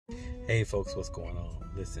Hey folks, what's going on?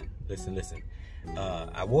 Listen.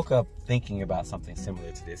 I woke up thinking about something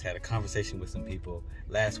similar to this. Had a conversation with some people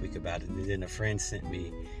last week about it, and then a friend sent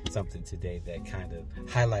me something today that kind of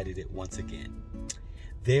highlighted it once again.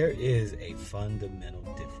 There is a fundamental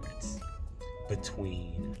difference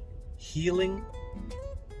between healing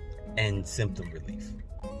and symptom relief,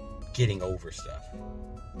 getting over stuff.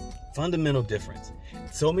 Fundamental difference.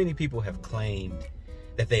 So many people have claimed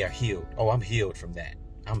that they are healed. Oh, I'm healed from that.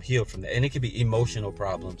 I'm healed from that. And it could be emotional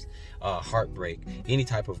problems, heartbreak, any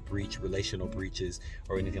type of breach, relational breaches,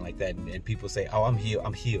 or anything like that. And people say, oh, I'm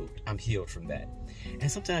healed from that.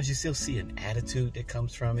 And sometimes you still see an attitude that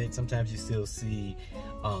comes from it. Sometimes you still see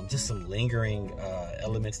just some lingering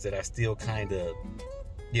elements that are still kind of,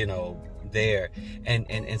 there.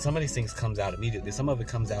 And some of these things comes out immediately. Some of it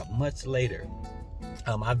comes out much later.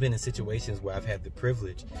 I've been in situations where I've had the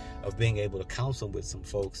privilege of being able to counsel with some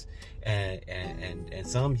folks and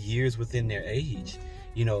some years within their age,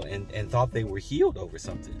 and thought they were healed over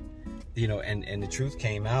something, and the truth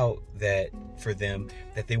came out that for them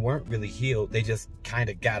that they weren't really healed. They just kind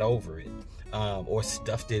of got over it, or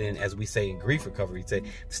stuffed it in, as we say in grief recovery,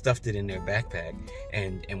 stuffed it in their backpack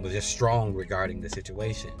and was just strong regarding the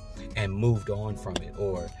situation and moved on from it,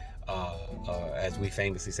 or as we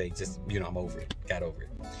famously say, just, I'm over it, got over it.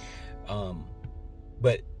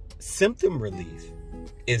 But symptom relief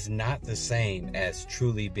is not the same as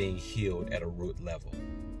truly being healed at a root level.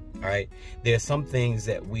 All right. There are some things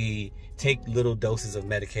that we take little doses of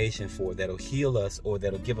medication for that'll heal us, or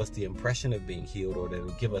that'll give us the impression of being healed, or that'll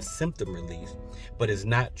give us symptom relief, but is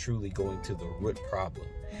not truly going to the root problem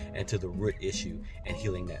and to the root issue and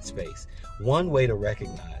healing that space. One way to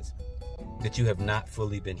recognize that you have not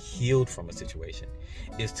fully been healed from a situation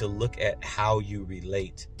is to look at how you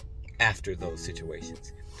relate after those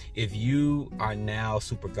situations. If you are now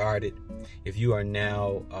super guarded, if you are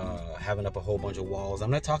now having up a whole bunch of walls, I'm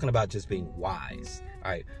not talking about just being wise. All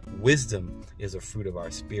right, wisdom is a fruit of our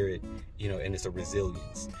spirit, and it's a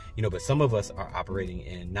resilience, but some of us are operating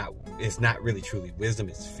in it's not really truly wisdom.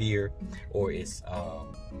 It's fear, or it's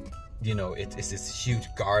it's this huge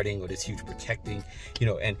guarding or this huge protecting,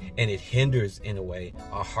 and it hinders, in a way,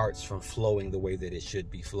 our hearts from flowing the way that it should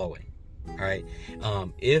be flowing. All right.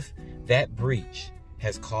 If that breach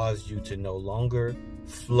has caused you to no longer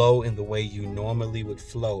flow in the way you normally would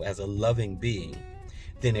flow as a loving being,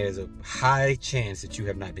 then there's a high chance that you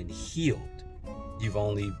have not been healed. You've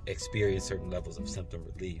only experienced certain levels of symptom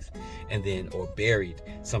relief, or buried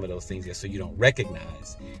some of those things there, so you don't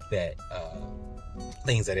recognize that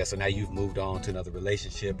things are there. So now you've moved on to another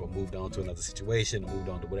relationship, or moved on to another situation, or moved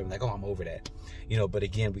on to whatever, like, oh, I'm over that. But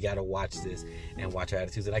again, we got to watch this and watch our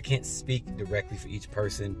attitudes. And I can't speak directly for each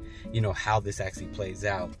person, how this actually plays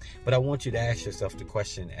out. But I want you to ask yourself the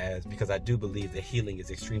question, because I do believe that healing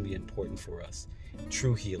is extremely important for us.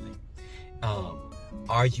 True healing.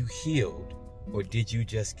 Are you healed, or did you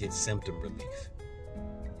just get symptom relief?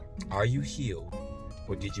 Are you healed,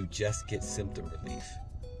 or did you just get symptom relief?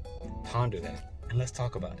 Ponder that, and let's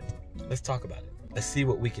talk about it. Let's see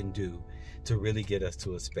what we can do to really get us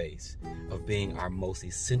to a space of being our most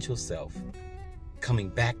essential self, coming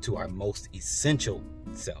back to our most essential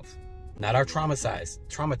self, not our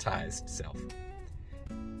traumatized self.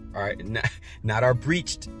 All right, not our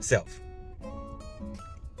breached self,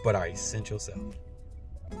 but our essential self.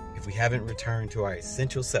 If we haven't returned to our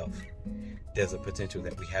essential self, there's a potential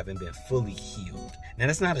that we haven't been fully healed. Now,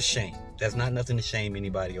 that's not a shame. That's not nothing to shame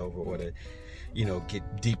anybody over, or to,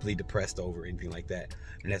 get deeply depressed over, or anything like that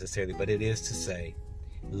necessarily. But it is to say,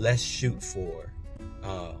 let's shoot for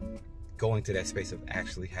going to that space of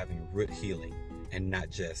actually having root healing and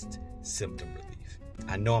not just symptom relief.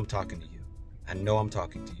 I know I'm talking to you. I know I'm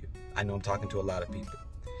talking to a lot of people,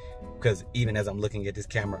 because even as I'm looking at this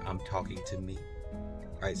camera, I'm talking to me.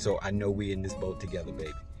 All right, so I know we in this boat together,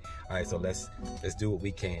 baby. All right, so let's do what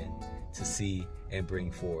we can to see and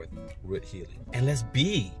bring forth root healing, and let's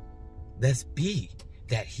be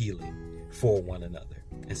that healing for one another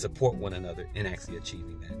and support one another in actually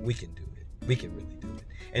achieving that. We can do it. We can really do it,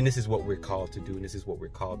 and this is what we're called to do, and this is what we're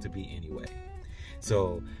called to be anyway.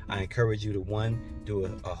 So I encourage you to do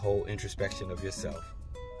a whole introspection of yourself,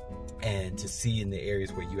 and to see in the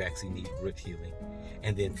areas where you actually need root healing.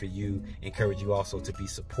 And then encourage you also to be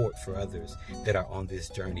support for others that are on this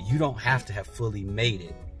journey. You don't have to have fully made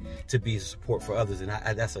it to be support for others. And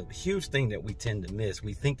that's a huge thing that we tend to miss.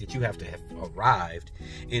 We think that you have to have arrived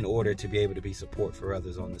in order to be able to be support for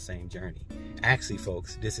others on the same journey. Actually,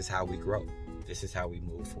 folks, this is how we grow. This is how we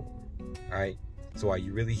move forward. All right. So are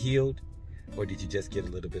you really healed? Or did you just get a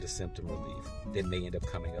little bit of symptom relief that may end up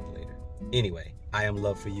coming up later? Anyway, I am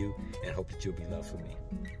love for you, and hope that you'll be love for me.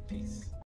 Peace.